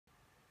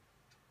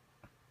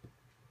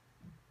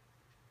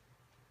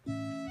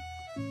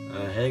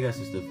Hey guys,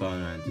 it's the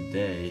founder, and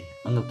today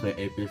I'm gonna play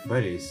 8-Bit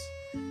Freddy's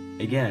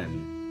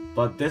again,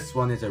 but this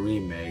one is a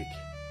remake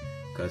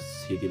because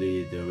he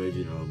deleted the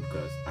original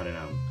because I don't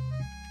know.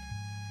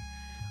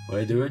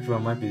 Well, the original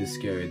might be the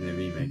scarier than the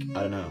remake,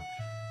 I don't know.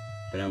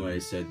 But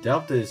anyways, they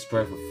updated the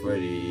sprite for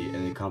Freddy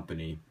and the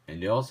company,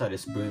 and they also had a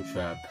spring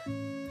trap,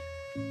 and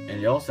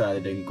they also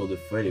added a Golden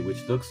Freddy,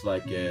 which looks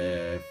like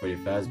Freddy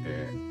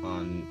Fazbear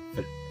on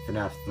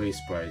FNAF 3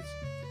 sprites.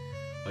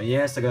 Well,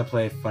 yes, I'm gonna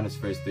play Final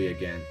Fantasy 3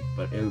 again,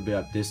 but it will be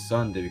up this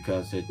Sunday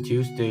because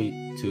Tuesday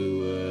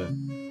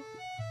to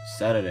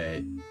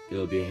Saturday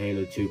it'll be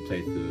Halo 2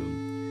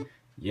 playthrough.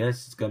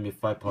 Yes, it's gonna be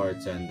 5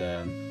 parts, and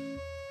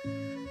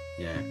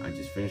yeah, I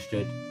just finished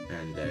it,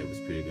 and it was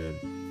pretty good.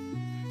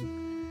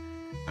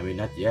 I mean,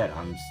 not yet.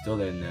 I'm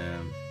still in.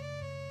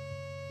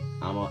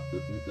 I'm on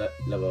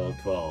level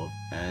 12,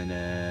 and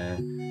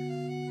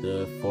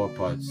the 4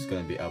 parts is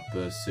gonna be up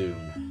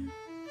soon.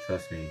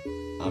 Trust me.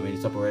 I mean,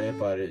 it's up already,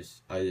 but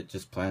I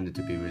just planned it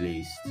to be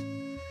released.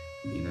 You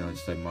know,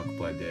 just like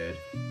Markiplier did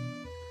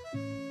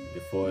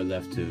before I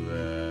left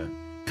to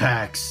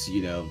PAX.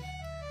 You know.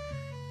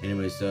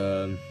 Anyways,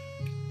 I'm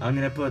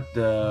gonna put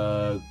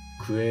the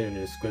creator in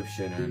the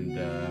description and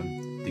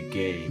the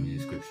game in the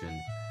description.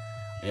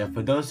 Yeah,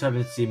 for those who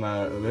haven't seen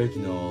my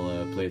original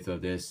playthrough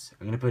of this,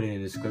 I'm gonna put it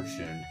in the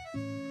description.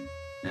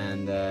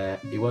 And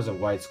it was a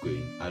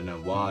widescreen. I don't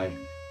know why,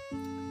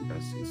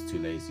 because it's too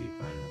lazy.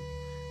 I don't know.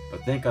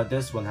 But thank God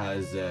this one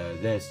has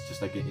this,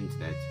 just like the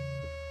internet.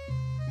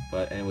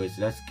 But anyways,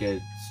 let's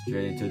get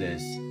straight into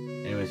this.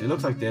 Anyways, it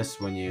looks like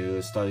this when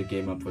you start the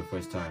game up for the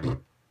first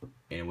time.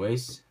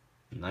 Anyways,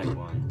 night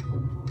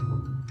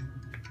 1.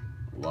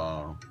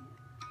 Wow.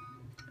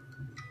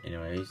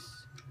 Anyways,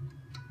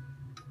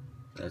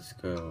 let's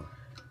go.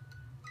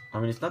 I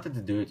mean, it's nothing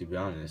to do, to be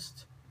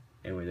honest.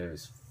 Anyway,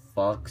 there's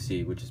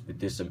Foxy, which is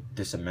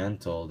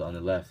dismantled on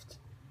the left.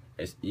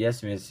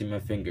 Yes, you may see my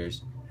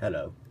fingers.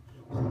 Hello.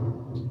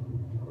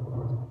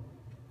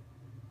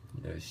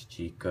 There's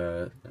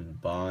Chica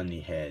and Bonnie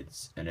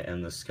heads and an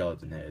endless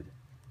skeleton head.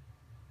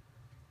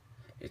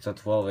 It's at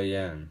 12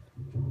 AM.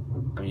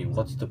 I mean,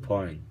 what's the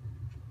point?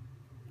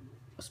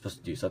 I'm supposed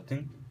to do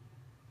something?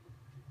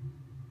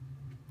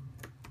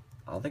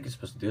 I don't think it's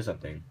supposed to do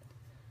something.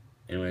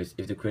 Anyways,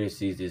 if the creator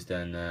sees this,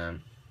 then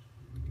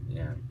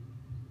yeah.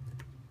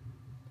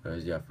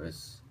 Where's the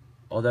office?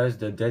 Oh, there's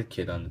the dead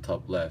kid on the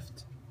top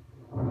left.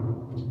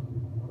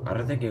 I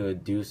don't think it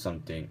would do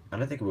something. I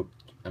don't think it would.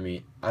 I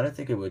mean, I don't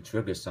think it would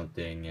trigger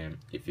something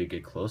if you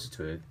get close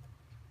to it.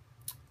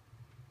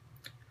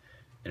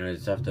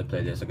 Anyways, after I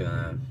play this, I'm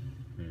gonna,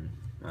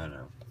 I don't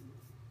know,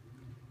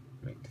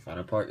 make the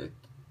final part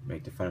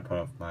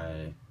of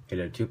my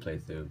Halo 2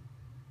 playthrough.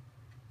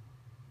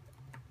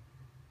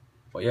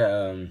 Well,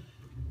 yeah,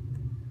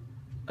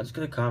 I just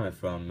got a comment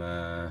from,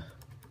 I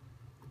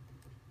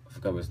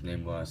forgot what his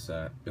name was.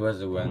 It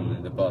was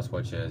when the boss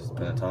watches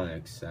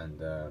Pentatonics,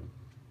 and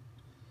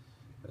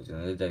there's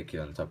another dead kid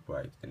on the top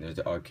right, and there's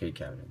the arcade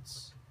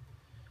cabinets.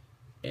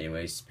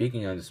 Anyway,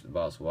 speaking of this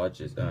boss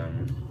watches,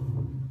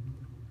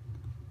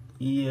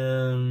 he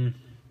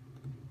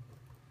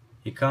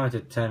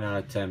commented 10 out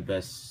of 10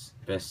 best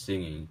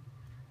singing,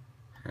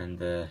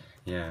 and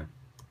yeah,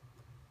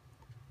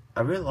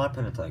 I really like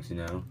Pentatonics, you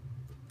know.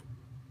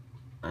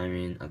 I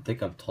mean, I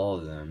think I'm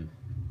taller than them.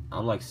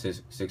 I'm like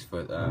 6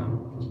 foot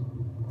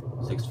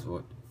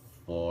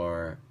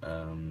 6'4".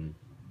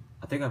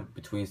 I think I'm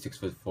between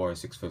 6'4" and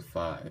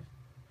 6'5".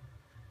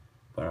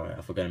 But alright,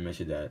 I forgot to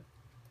mention that.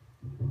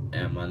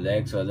 And my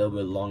legs are a little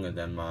bit longer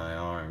than my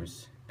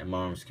arms, and my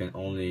arms can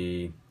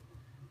only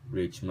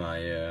reach my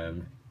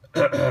and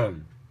oh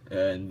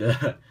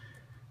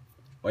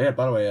yeah,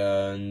 by the way,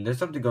 there's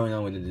something going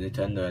on with the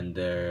Nintendo and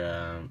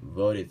their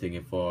voting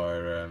thingy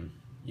for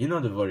you know,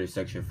 the voting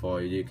section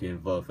for you can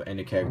vote for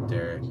any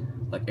character,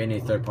 like any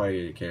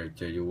third-party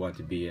character you want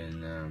to be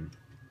in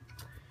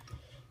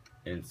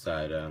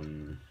inside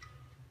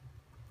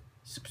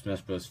Super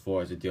Smash Bros.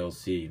 4 as a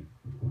DLC.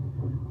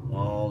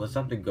 Well, there's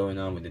something going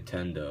on with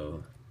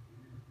Nintendo,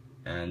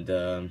 and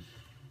I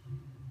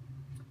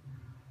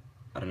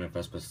don't know if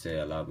I'm supposed to say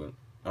it out loud, but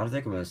I don't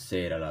think I'm gonna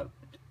say it out loud.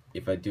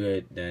 If I do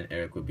it, then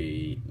Eric would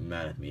be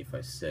mad at me if I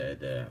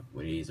said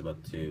what he's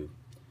about to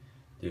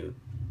do.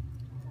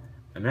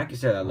 I mean, I can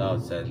say it out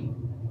loud,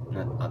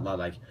 not out loud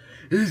like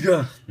he's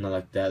gonna, not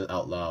like that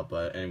out loud,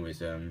 but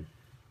anyways,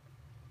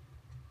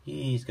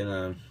 he's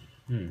gonna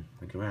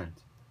make a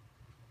rant.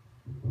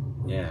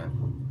 Yeah,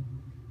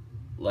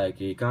 like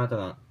he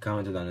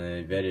commented on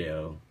a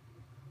video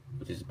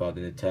which is about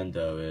the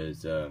Nintendo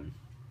is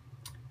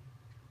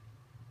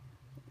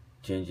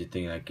change the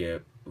thing like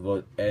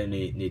vote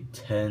any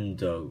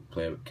Nintendo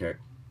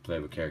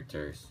playable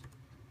characters.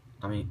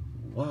 I mean,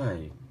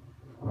 why?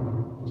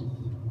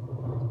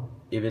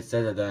 If it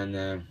says that, then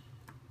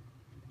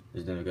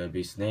there's never gonna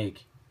be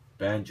Snake,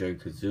 Banjo,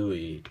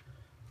 Kazooie,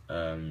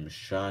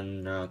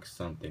 Shannock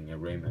something,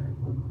 and Rayman.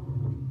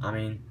 I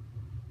mean,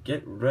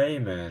 get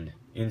Rayman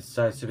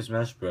inside Super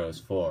Smash Bros.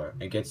 4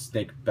 and get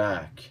Snake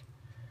back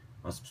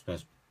on Super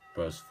Smash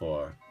Bros.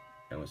 4,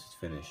 and once it's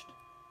finished.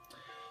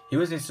 He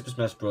was in Super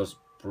Smash Bros.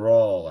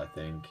 Brawl, I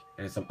think,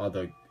 and some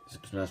other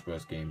Super Smash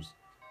Bros. Games.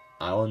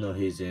 I don't know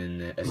he's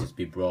in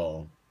SSB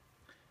Brawl.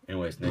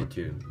 Anyways, night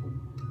 2.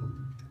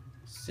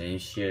 Same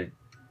shit.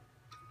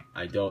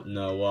 I don't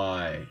know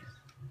why.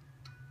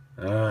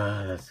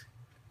 That's...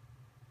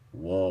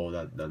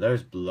 Whoa,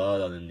 there's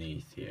blood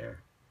underneath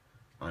here.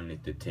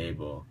 Underneath the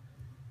table.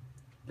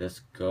 Let's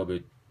go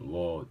with...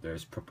 Whoa,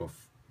 there's purple...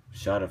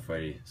 Shadow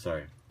Freddy.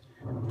 Sorry.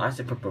 I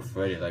said purple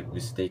Freddy, like,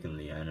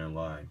 mistakenly. I don't know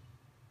why.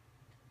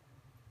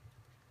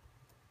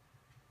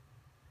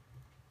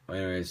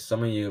 Anyways,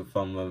 some of you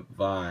from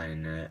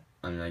Vine,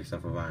 unlike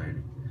some from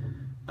Vine.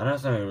 I don't know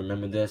if I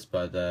remember this,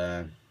 but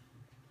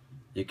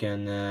you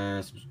can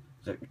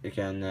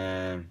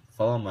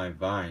follow my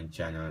Vine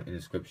channel in the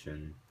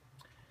description,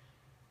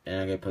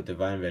 and I'm gonna put the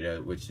Vine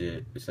video, which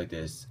is like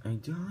this. I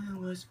don't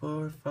know what's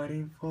for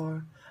fighting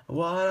for,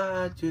 what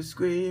I had to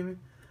scream.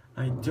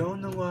 I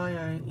don't know why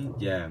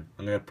yeah.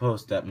 I'm gonna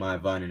post that my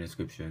Vine in the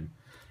description.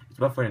 It's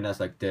about Freddy that's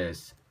like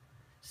this.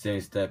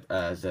 Same step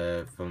as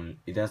from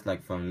that's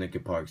like from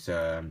Linkin Park's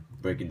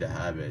Breaking the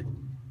Habit.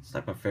 It's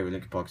like my favorite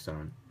Linkin Park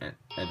song. And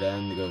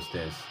then it goes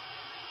this.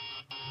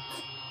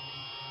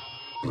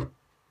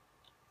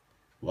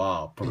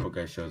 Wow, purple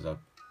guy shows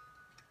up.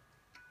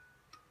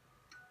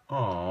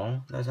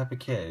 Oh, that's happy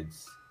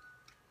kids.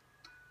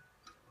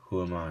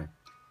 Who am I?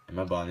 Am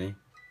I Bonnie?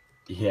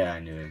 Yeah, I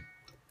knew it.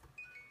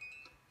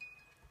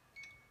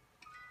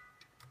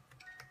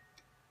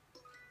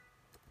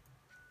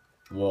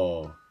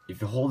 Whoa. If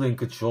you're holding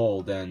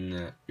control,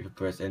 then if you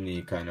press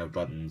any kind of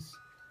buttons,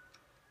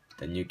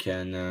 then you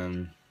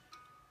can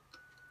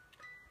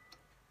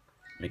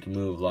make a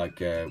move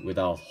like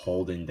without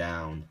holding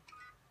down.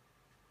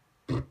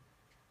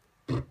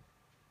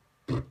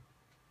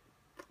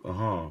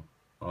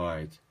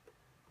 Alright.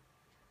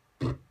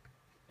 And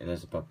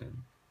there's a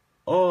button.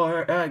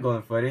 Oh, hey,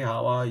 going Freddy,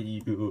 how are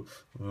you?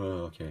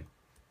 Oh, okay.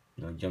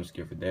 No jump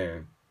scare for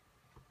there.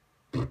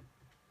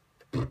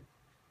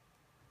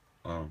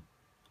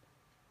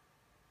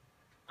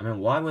 I mean,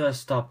 why would I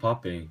stop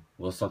popping?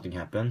 Will something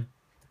happen?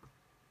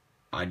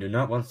 I do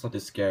not want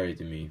something scary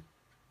to me.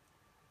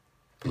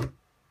 Hey,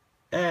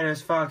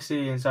 there's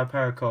Foxy inside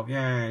Paracove.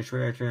 Yeah,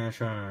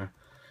 sure.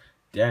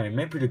 Damn, it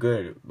made pretty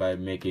good by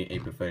making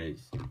April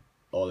Freddy's.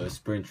 Oh, the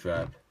Spring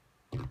Trap.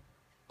 I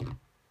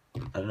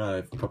don't know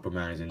if Purple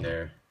Man is in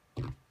there.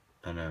 I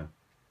don't know.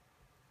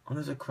 Oh,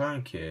 there's a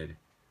crying kid.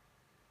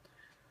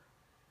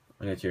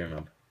 I'm gonna cheer him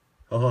up.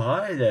 Oh,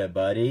 hi there,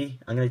 buddy.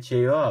 I'm gonna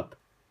cheer you up.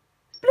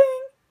 Bling!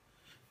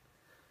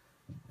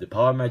 The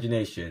power of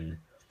imagination.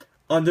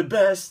 I'm the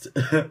best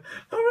around.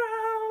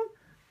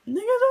 Niggas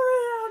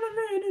only out of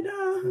it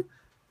down.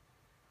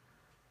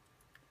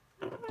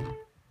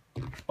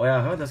 Oh yeah,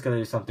 I heard that's gonna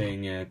be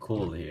something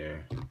cool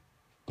here.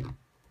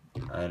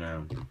 I don't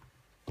know.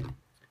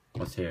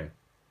 What's here?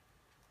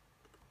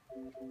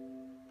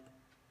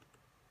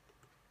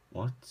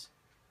 What?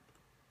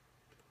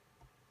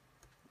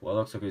 Well,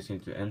 looks like we seem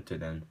to enter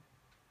then.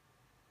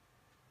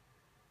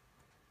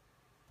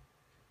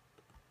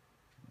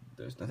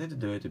 There's nothing to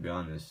do it, to be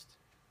honest.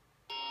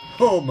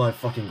 Oh my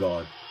fucking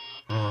god.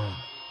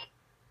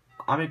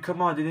 I mean,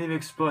 come on, they didn't even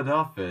explode the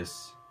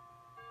office.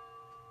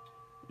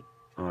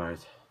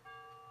 Alright.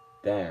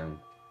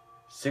 Damn.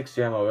 6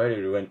 AM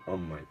already went. Oh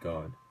my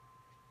god.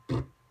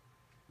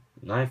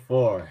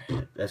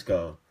 9-4. Let's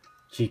go.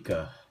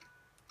 Chica.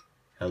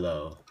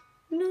 Hello.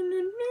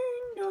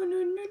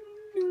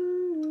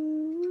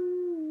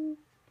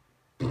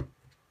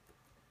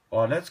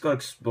 Oh, let's go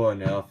explore in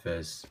the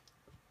office.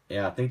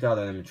 Yeah, I think the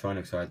other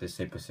animatronics are at the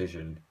same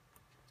position.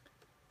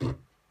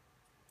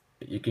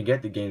 You can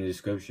get the game in the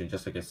description,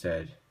 just like I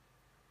said.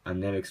 I've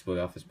never explored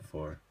the office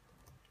before.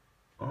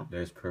 Oh,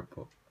 there's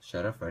purple.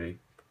 Shut up, Freddy.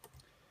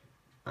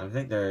 I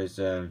think there's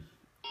a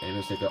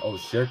mistake. Oh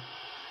shit.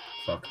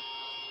 Fuck.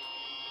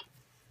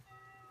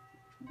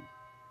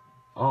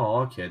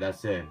 Oh, okay,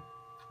 that's it.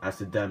 That's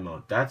the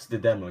demo. That's the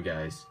demo,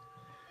 guys.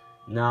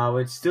 Now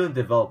it's still in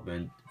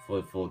development for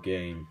the full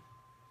game.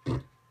 I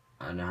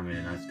don't know how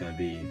many nights it's gonna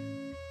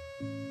be.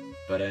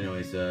 But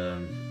anyways,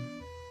 I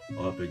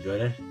hope you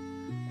enjoyed it.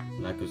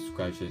 Like and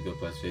subscribe to the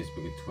plus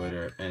Facebook and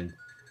Twitter, and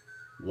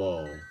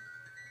whoa, what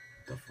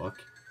the fuck?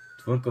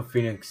 Twinkle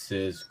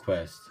Phoenix's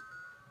quest.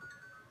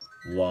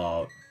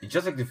 Wow, it's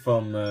just like the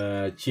from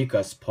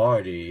Chica's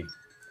party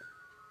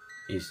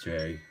Easter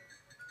egg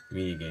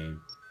minigame.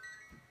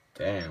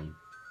 Damn.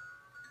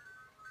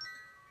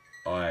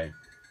 Alright,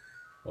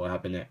 what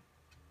happened there?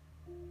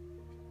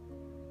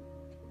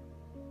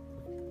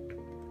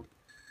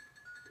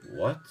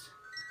 What?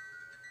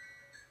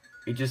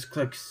 It just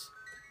clicks.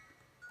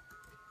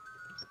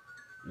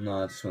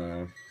 No, it's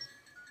I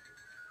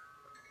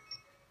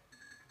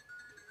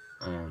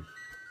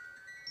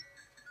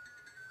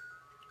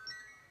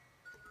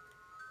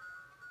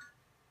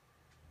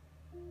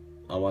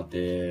want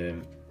the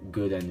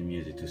good ending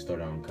music to start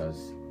on,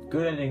 cause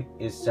good ending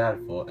is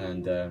sadful,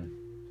 and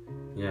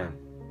yeah.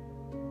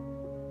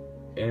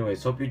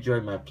 Anyways, hope you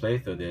enjoyed my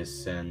playthrough of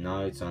this, and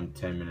now it's on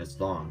 10 minutes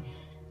long.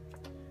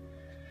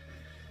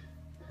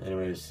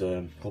 Anyways,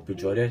 hope you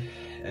enjoyed it,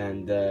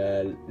 and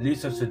leave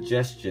some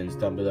suggestions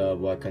down below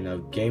what kind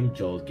of Game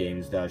Jolt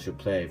games that I should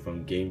play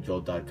from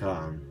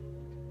GameJolt.com.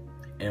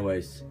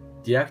 Anyways,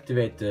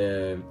 deactivate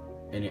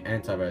any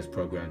antivirus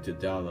program to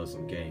download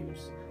some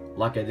games,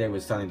 like I did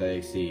with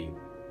Sonic.exe.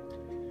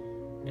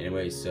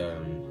 Anyways,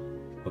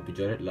 hope you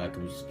enjoyed it. Like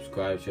and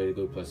subscribe, share the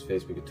Google Plus,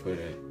 Facebook, and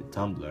Twitter, and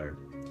Tumblr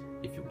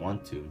if you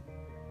want to.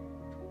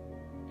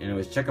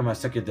 Anyways, check out my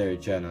secondary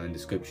channel in the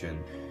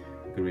description.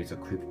 I could read some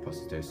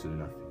creepypastas there soon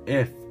enough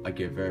if I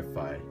get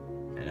verified,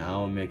 and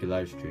I'll make a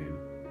live stream,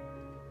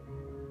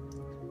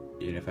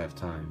 even if I have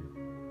time.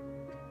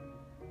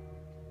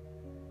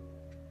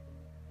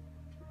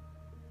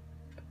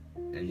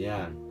 And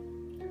yeah,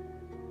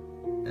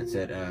 that's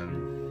it.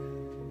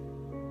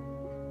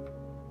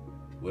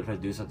 What if I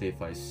do something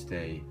if I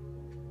stay?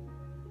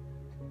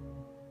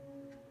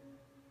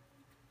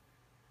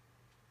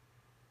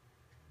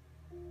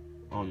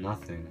 Oh,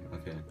 nothing.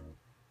 Okay.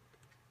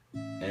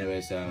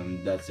 Anyways,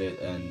 that's it,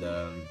 and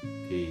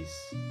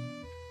peace.